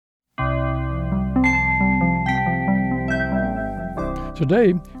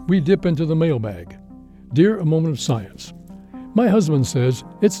Today, we dip into the mailbag. Dear A Moment of Science, my husband says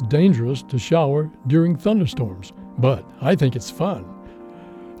it's dangerous to shower during thunderstorms, but I think it's fun.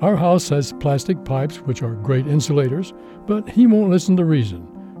 Our house has plastic pipes, which are great insulators, but he won't listen to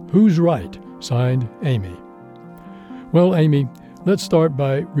reason. Who's right? Signed, Amy. Well, Amy, let's start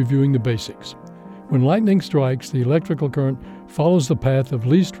by reviewing the basics. When lightning strikes, the electrical current follows the path of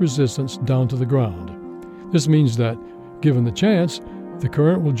least resistance down to the ground. This means that, given the chance, the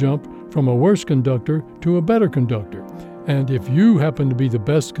current will jump from a worse conductor to a better conductor. And if you happen to be the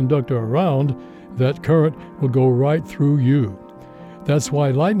best conductor around, that current will go right through you. That's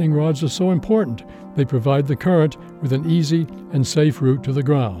why lightning rods are so important. They provide the current with an easy and safe route to the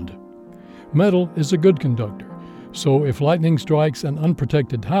ground. Metal is a good conductor, so if lightning strikes an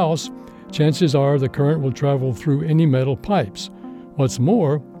unprotected house, chances are the current will travel through any metal pipes. What's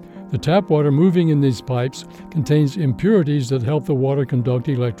more, the tap water moving in these pipes contains impurities that help the water conduct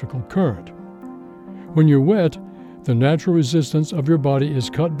electrical current. When you're wet, the natural resistance of your body is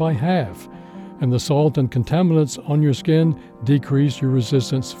cut by half, and the salt and contaminants on your skin decrease your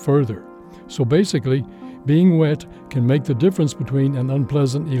resistance further. So basically, being wet can make the difference between an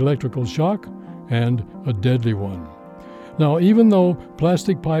unpleasant electrical shock and a deadly one. Now, even though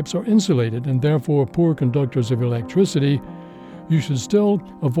plastic pipes are insulated and therefore poor conductors of electricity, you should still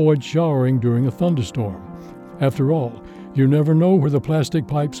avoid showering during a thunderstorm. After all, you never know where the plastic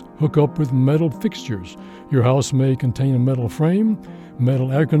pipes hook up with metal fixtures. Your house may contain a metal frame,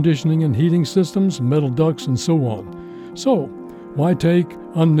 metal air conditioning and heating systems, metal ducts, and so on. So, why take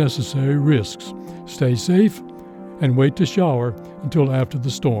unnecessary risks? Stay safe and wait to shower until after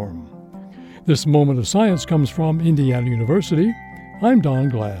the storm. This Moment of Science comes from Indiana University. I'm Don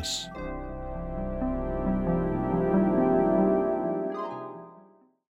Glass.